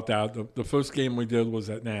things about that, the first game we did was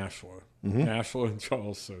at Nashua. Nashua and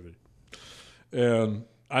Charles City. And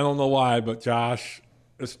I don't know why, but Josh,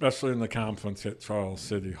 especially in the conference, hit Charles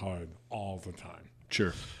City hard all the time.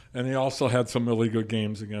 Sure. And he also had some really good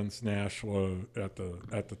games against Nashua at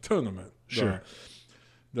the tournament. Sure.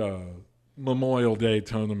 The Memorial Day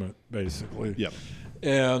tournament, basically. Yep.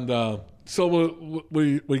 And so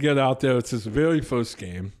we get out there. It's his very first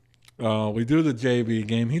game. We do the JV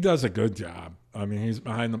game. He does a good job. I mean, he's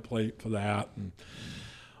behind the plate for that. And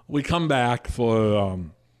we come back for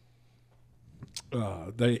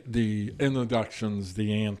the introductions,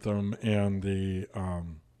 the anthem, and the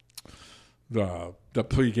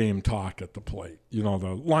pregame talk at the plate. You know,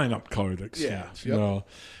 the lineup card exchange. Yeah. Yep. You know,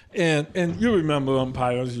 and you remember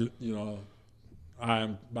umpires. You know.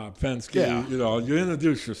 I'm Bob Fensky. Yeah. You know, you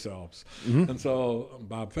introduce yourselves. And so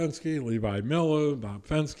Bob Fensky, Levi Miller, Bob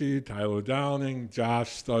Fensky, Tyler Downing,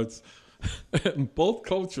 Josh starts. And both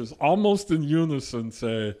coaches almost in unison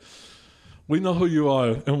say, "We know who you are,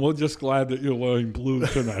 and we're just glad that you're wearing blue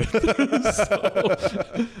tonight." So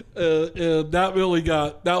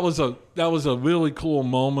that was a really cool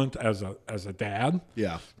moment as a dad.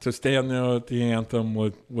 Yeah. To stand there at the anthem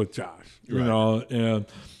with Josh. You Right. know,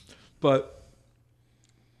 but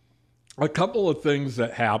a couple of things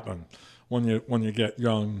that happen when you get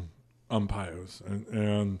young umpires,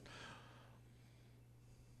 and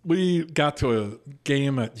we got to a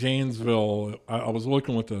game at Janesville. I was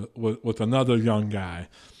working with another young guy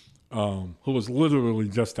who was literally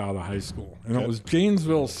just out of high school, and it was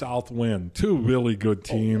Janesville Southwind, two really good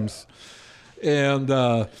teams, and.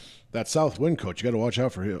 That South Wind coach, you got to watch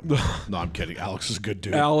out for him. No, I'm kidding. Alex is a good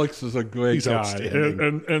dude. Alex is a great He's guy,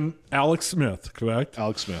 outstanding. and Alex Smith, correct?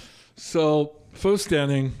 Alex Smith. So, first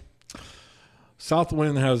inning,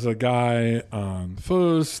 Southwind has a guy on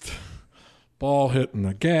first, ball hitting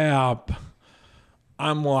the gap.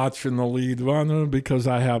 I'm watching the lead runner because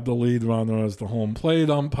I have the lead runner as the home plate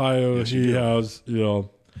umpire. Yes, He has, you know,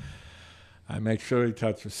 I make sure he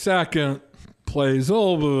touches second, plays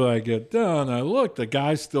over, I get done. I look, the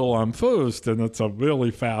guy's still on first, and it's a really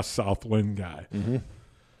fast Southwind guy.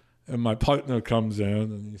 And my partner comes in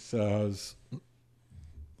and he says,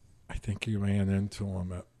 I think he ran into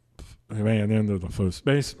the first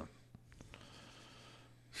baseman.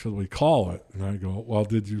 Should we call it? And I go, well,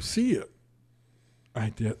 did you see it? I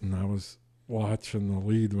didn't. I was watching the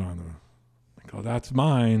lead runner. I go, that's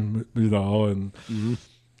mine, you know. And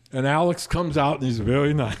and Alex comes out and he's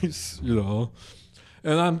very nice, you know.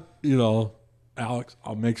 And I'm, you know, Alex,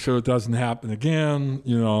 I'll make sure it doesn't happen again.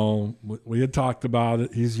 You know, we had talked about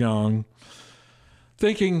it. He's young.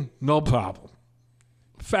 Thinking, no problem.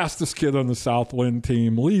 Fastest kid on the Southwind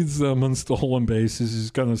team, leads them in stolen bases.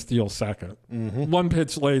 He's going to steal second. One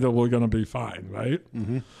pitch later, we're going to be fine, right?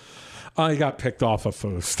 I got picked off at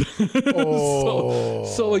first.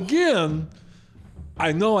 So again,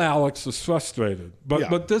 I know Alex is frustrated,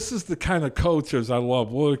 but this is the kind of coaches I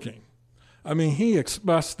love working. I mean, he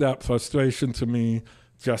expressed that frustration to me,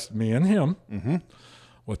 just me and him,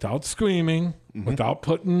 without screaming, without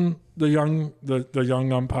putting the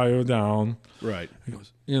young umpire down. Right. He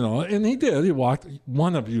goes, you know, and he did. He walked.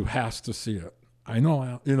 One of you has to see it. I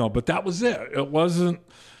know, you know, but that was it. It wasn't.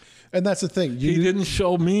 And that's the thing. He didn't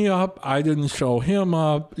show me up. I didn't show him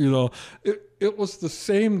up. You know, it was the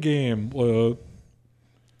same game.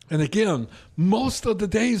 And again, most of the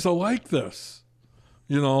days are like this.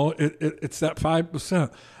 You know, it's that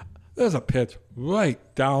 5%. There's a pitch right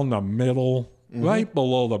down the middle, right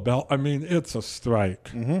below the belt. I mean, it's a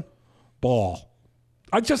strike. Ball.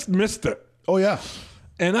 I just missed it. Oh, yeah.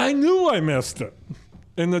 And I knew I missed it.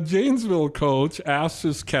 And the Janesville coach asked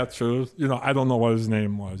his catcher, you know, I don't know what his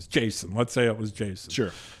name was, Jason. Let's say it was Jason.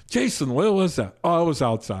 Sure. Jason, where was that? Oh, I was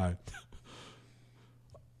outside.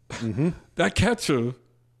 That catcher,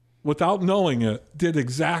 without knowing it, did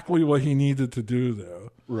exactly what he needed to do there.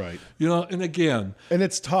 Right. You know, and again, and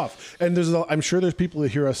it's tough. And I'm sure there's people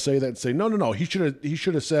that hear us say that and say, no, he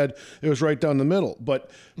should have said it was right down the middle, but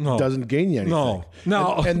it doesn't gain you anything.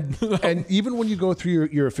 No. And even when you go through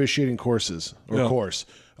your officiating courses or course,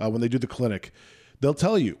 when they do the clinic, they'll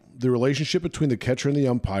tell you the relationship between the catcher and the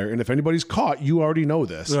umpire. And if anybody's caught, you already know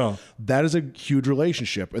this. Yeah. That is a huge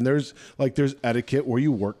relationship. And there's etiquette where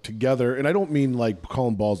you work together. And I don't mean like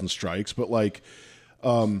calling balls and strikes, but like,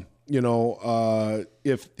 if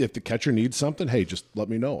the catcher needs something, hey, just let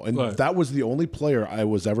me know. And that was the only player I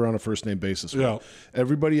was ever on a first name basis with. Yeah.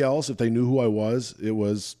 Everybody else, if they knew who I was, it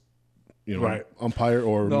was, umpire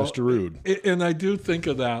or Mr. Rude. And I do think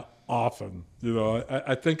of that often. You know,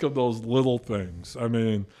 I think of those little things. I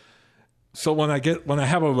mean, so when I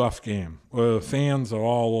have a rough game where the fans are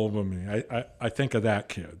all over me, I think of that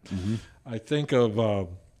kid. Mm-hmm. I think of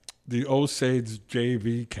the Osage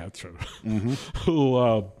JV catcher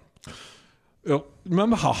who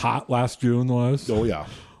remember how hot last June was? Oh yeah.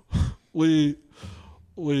 We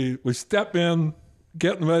step in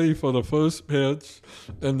getting ready for the first pitch,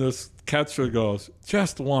 and this catcher goes,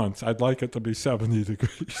 just once, I'd like it to be 70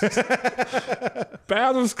 degrees.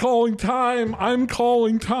 Batter's calling time. I'm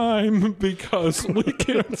calling time because we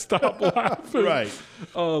can't stop laughing. Right.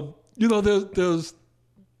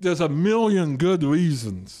 There's a million good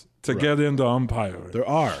reasons to get into umpiring. There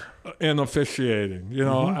are. And officiating. You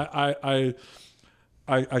know,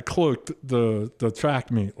 I clerked the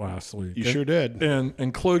track meet last week. You sure did.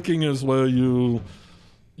 And clerking is where you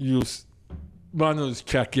runners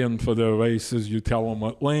check in for their races. You tell them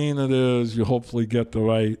what lane it is. You hopefully get the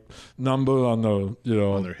right number on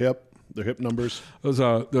on their hip numbers. There's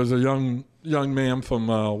a young man from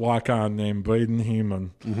Walk-On named Braden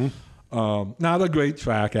Heeman. Mm-hmm. Not a great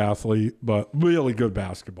track athlete, but really good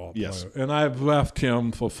basketball player. Yes. And I've left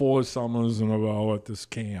him for 4 summers in a row at this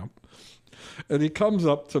camp. And he comes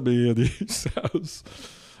up to me and he says,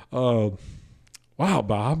 wow,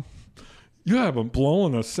 Bob, you haven't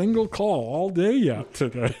blown a single call all day yet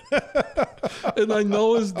today. And I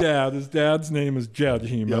know his dad. His dad's name is Jed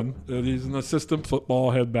Heeman, and he's an assistant football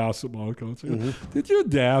head basketball coach. Mm-hmm. Did your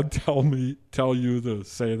dad tell you to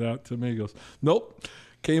say that to me? He goes, nope.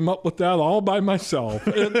 Came up with that all by myself.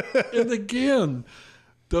 And again,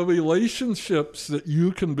 the relationships that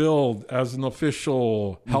you can build as an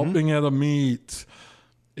official, helping at a meet,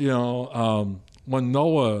 when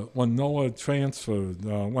Noah transferred,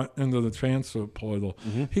 went into the transfer portal,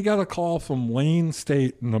 he got a call from Wayne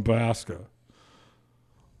State, Nebraska.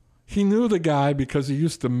 He knew the guy because he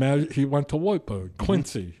used to measure. He went to Wartburg,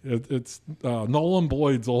 Quincy. It's Nolan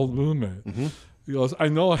Boyd's old roommate. He goes, I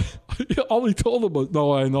know. All he told him was,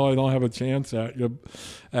 no, I know I don't have a chance at you,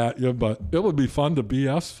 but it would be fun to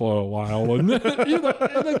BS for a while. And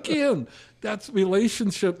and again, that's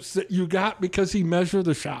relationships that you got because he measured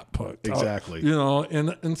the shot put. Exactly.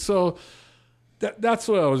 And so that's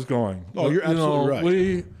where I was going. Oh, you're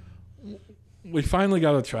absolutely right. We finally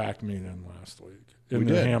got a track meet in last week in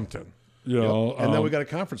New Hampton. And then we got a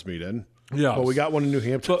conference meet in. Yeah. But we got one in New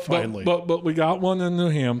Hampton finally. But we got one in New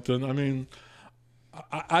Hampton. I mean,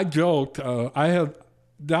 I joked.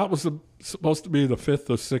 That was supposed to be the 5th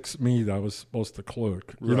or 6th meet I was supposed to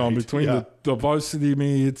clerk. Right. Between the varsity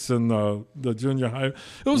meets and the junior high. It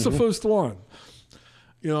was the first one.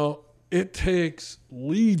 It takes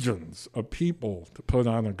legions of people to put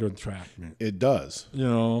on a good track meet. It does.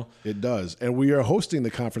 It does. And we are hosting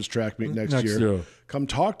the conference track meet next year. Come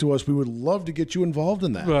talk to us. We would love to get you involved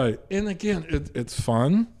in that. Right. And again, it's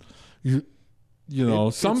fun.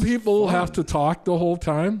 Some people have to talk the whole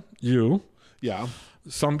time. Yeah.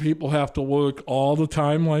 Some people have to work all the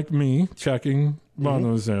time like me, checking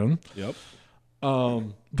runners in. Yep.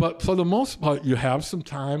 But for the most part, you have some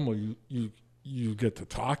time where you get to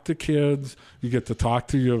talk to kids. You get to talk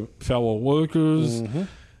to your fellow workers.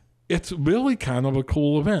 It's really kind of a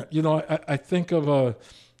cool event. I think of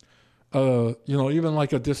even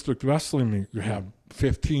like a district wrestling meet, you have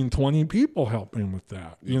 15, 20 people helping with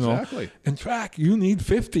that. Exactly. In track, you need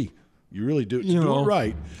 50. You really do. To do it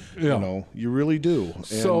right. Yeah. You really do.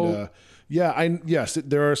 So, yes,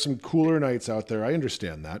 there are some cooler nights out there. I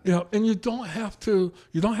understand that. Yeah, and you don't have to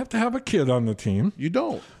have a kid on the team. You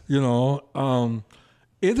don't.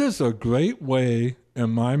 It is a great way, in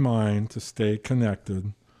my mind, to stay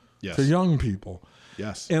connected to young people.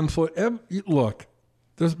 Yes. And look,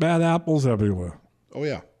 there's bad apples everywhere. Oh,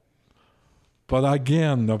 yeah. But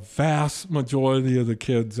again, the vast majority of the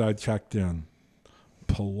kids I checked in,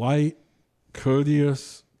 polite,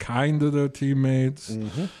 courteous, kind to their teammates.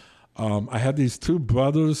 I had these two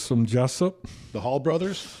brothers from Jessup. The Hall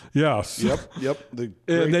brothers? Yes. Yep. The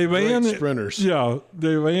They ran great sprinters. Yeah,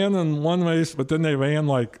 they ran in one race, but then they ran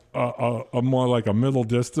like a more like a middle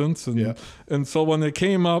distance, and so when they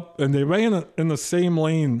came up and they ran in the same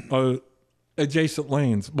lane, adjacent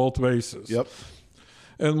lanes, both races. Yep.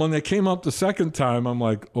 And when they came up the second time, I'm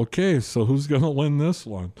like, okay, so who's going to win this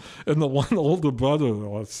one? And the one older brother,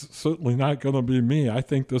 well, it's certainly not going to be me. I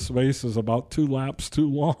think this race is about 2 laps too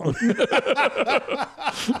long.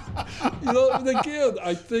 And again,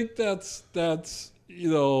 I think that's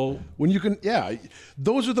when you can,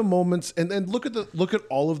 those are the moments. And then look at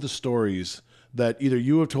all of the stories that either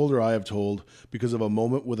you have told or I have told because of a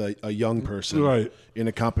moment with a young person in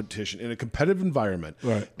a competition, in a competitive environment.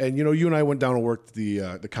 Right. And, you and I went down and worked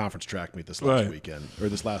the conference track meet this last weekend, or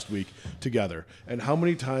this last week together. And how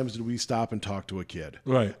many times did we stop and talk to a kid?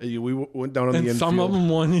 Right. We went down on the infield. And some of them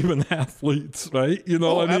weren't even athletes, right?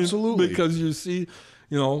 Absolutely. Because you see,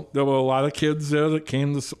 there were a lot of kids there that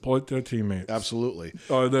came to support their teammates. Absolutely.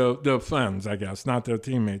 Or their friends, I guess, not their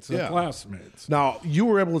teammates, their classmates. Now, you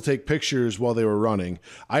were able to take pictures while they were running.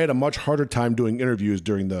 I had a much harder time doing interviews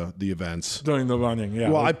during the events. During the running, yeah.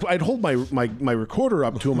 Well, I'd hold my recorder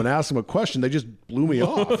up to them and ask them a question. They just blew me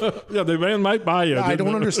off. Yeah, they ran right by you. I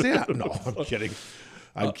don't understand. No, I'm kidding.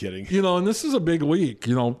 I'm kidding. And this is a big week.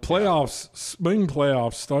 Playoffs, spring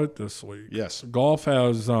playoffs start this week. Yes. Golf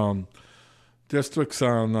has... districts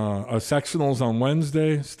on sectionals on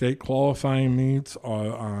Wednesday. State qualifying meets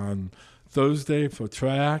are on Thursday for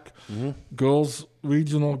track. Mm-hmm. Girls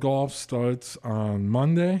regional golf starts on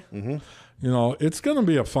Monday. Mm-hmm. It's going to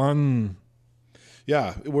be a fun.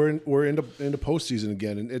 Yeah, we're into postseason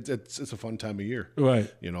again, and it's a fun time of year. Right.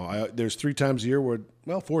 There's 3 times a year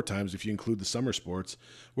 4 times if you include the summer sports,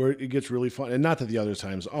 where it gets really fun. And not that the other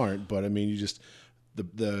times aren't, but I mean, you just.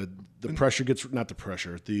 The pressure gets not the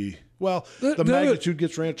pressure the magnitude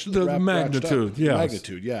gets the magnitude yes.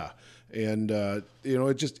 Magnitude and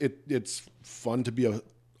it's fun to be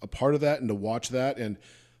a part of that and to watch that and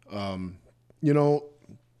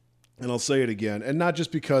and I'll say it again, and not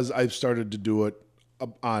just because I've started to do it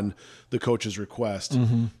on the coach's request.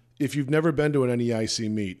 Mm-hmm. If you've never been to an NEIC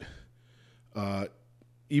meet,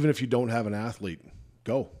 even if you don't have an athlete,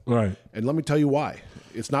 go. Right. And let me tell you why.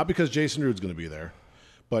 It's not because Jason Rude's going to be there,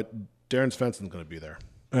 but Darren Svensson's going to be there.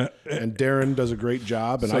 And Darren does a great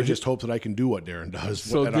job, and I just hope that I can do what Darren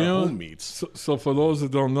does at our home meets. So for those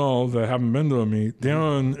that don't know, that haven't been to a meet,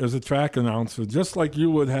 Darren is a track announcer, just like you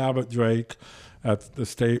would have at Drake at the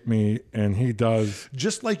state meet, and he does.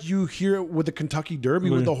 Just like you hear with the Kentucky Derby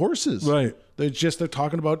with the horses. Right. They're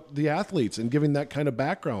talking about the athletes and giving that kind of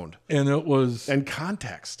background. And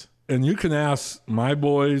context. And you can ask my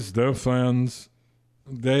boys, their friends,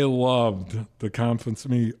 they loved the conference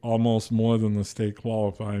meet almost more than the state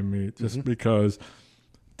qualifying meet, just because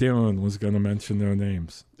Darren was going to mention their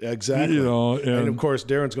names. Exactly. And of course,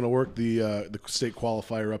 Darren's going to work the state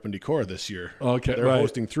qualifier up in Decorah this year. Okay, they're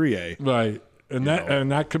hosting 3A. Right. And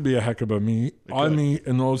that could be a heck of a meet. Our meet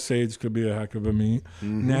in Osage could be a heck of a meet.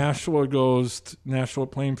 Mm-hmm. Nashua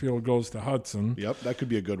Plainfield goes to Hudson. Yep, that could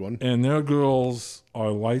be a good one. And their girls are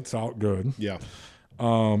lights out good. Yeah.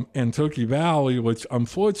 And Turkey Valley, which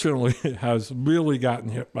unfortunately has really gotten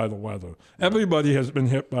hit by the weather. Everybody has been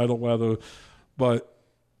hit by the weather, but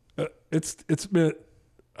it's been.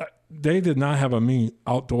 They did not have a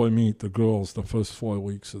outdoor meet, the girls, the first 4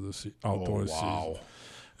 weeks of the outdoor season.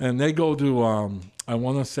 And they go to, I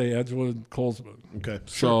want to say Edgewood, Colesburg. Okay.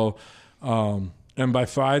 So, and by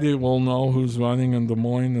Friday, we'll know who's running in Des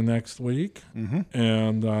Moines the next week. Mm-hmm.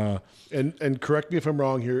 And correct me if I'm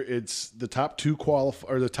wrong here. It's the top 2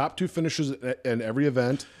 the top 2 finishers in every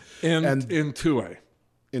event. And in 2A.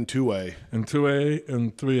 In 2A. In 2A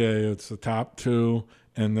and 3A, it's the top 2,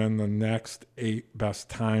 and then the next 8 best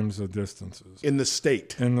times of distances. In the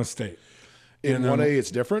state. In the state. In 1A,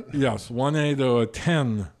 it's different? Yes. 1A, there are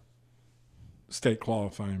 10 state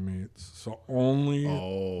qualifying meets. So only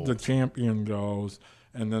the champion goes,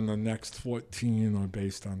 and then the next 14 are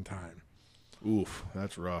based on time. Oof,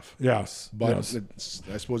 that's rough. Yes. But yes.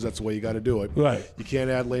 I suppose that's the way you got to do it. Right. You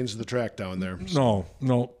can't add lanes to the track down there. So.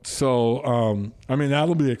 No. So,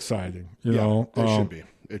 that'll be exciting. You know? It should be.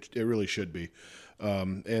 It really should be.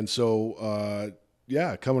 And so,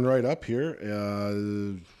 coming right up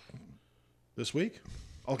here this week.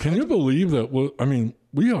 Can you believe that?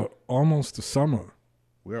 We are almost to summer.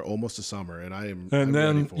 We are almost to summer, and I'm then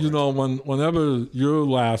ready for it. Whenever your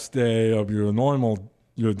last day of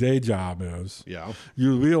your day job is,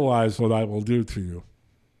 you realize what I will do to you.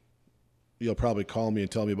 You'll probably call me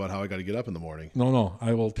and tell me about how I got to get up in the morning. No,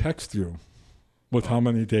 I will text you with how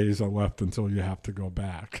many days are left until you have to go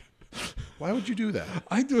back. Why would you do that?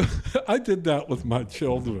 I did that with my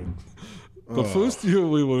children. The first year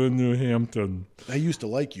we were in New Hampton. I used to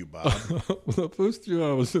like you, Bob. The first year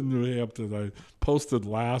I was in New Hampton, I posted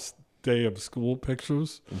last day of school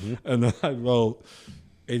pictures, and then I wrote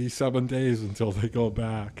 87 days until they go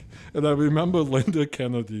back. And I remember Linda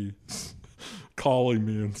Kennedy calling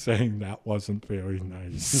me and saying that wasn't very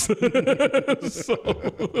nice.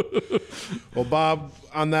 Well, Bob,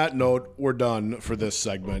 on that note, we're done for this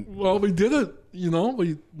segment. Well, we did it.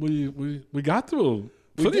 We got through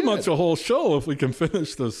pretty much a whole show if we can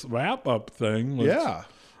finish this wrap-up thing. Which, Yeah.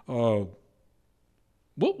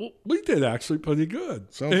 We did actually pretty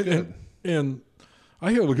good. Sounds good. And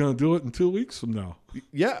I hear we're going to do it in 2 weeks from now.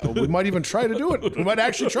 Yeah, we might even try to do it. We might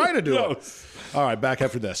actually try to do it. Yes. All right, back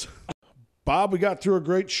after this. Bob, we got through a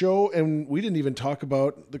great show, and we didn't even talk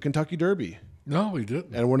about the Kentucky Derby. No, we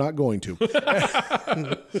didn't. And we're not going to.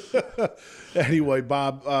 Anyway,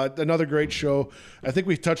 Bob, another great show. I think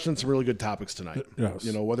we touched on some really good topics tonight. Yes.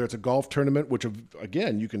 Whether it's a golf tournament, which,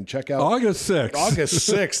 again, you can check out. August 6th. August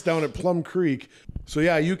 6th down at Plum Creek. So,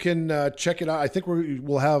 yeah, you can check it out. I think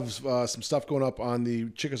we'll have some stuff going up on the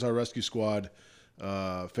Chickasaw Rescue Squad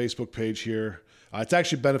Facebook page here. It's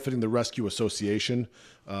actually benefiting the Rescue Association,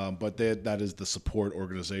 but that is the support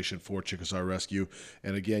organization for Chickasaw Rescue.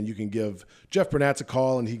 And again, you can give Jeff Burnatz a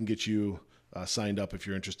call, and he can get you signed up if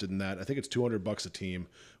you're interested in that. I think it's $200 a team,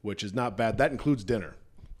 which is not bad. That includes dinner,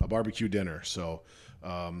 a barbecue dinner. So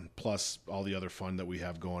plus all the other fun that we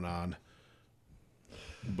have going on.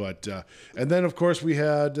 But and then, of course, we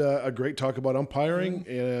had a great talk about umpiring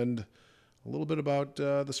and a little bit about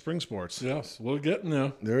the spring sports. Yes, we're getting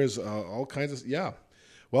there. There is all kinds of, yeah.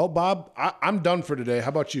 Well, Bob, I'm done for today. How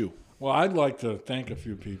about you? Well, I'd like to thank a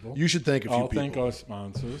few people. You should thank a few people. I'll thank our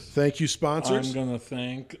sponsors. Thank you, sponsors. I'm going to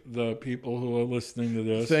thank the people who are listening to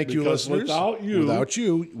this. Thank you, listeners. Without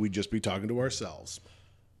you, we'd just be talking to ourselves.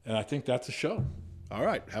 And I think that's a show. All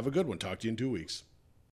right. Have a good one. Talk to you in 2 weeks.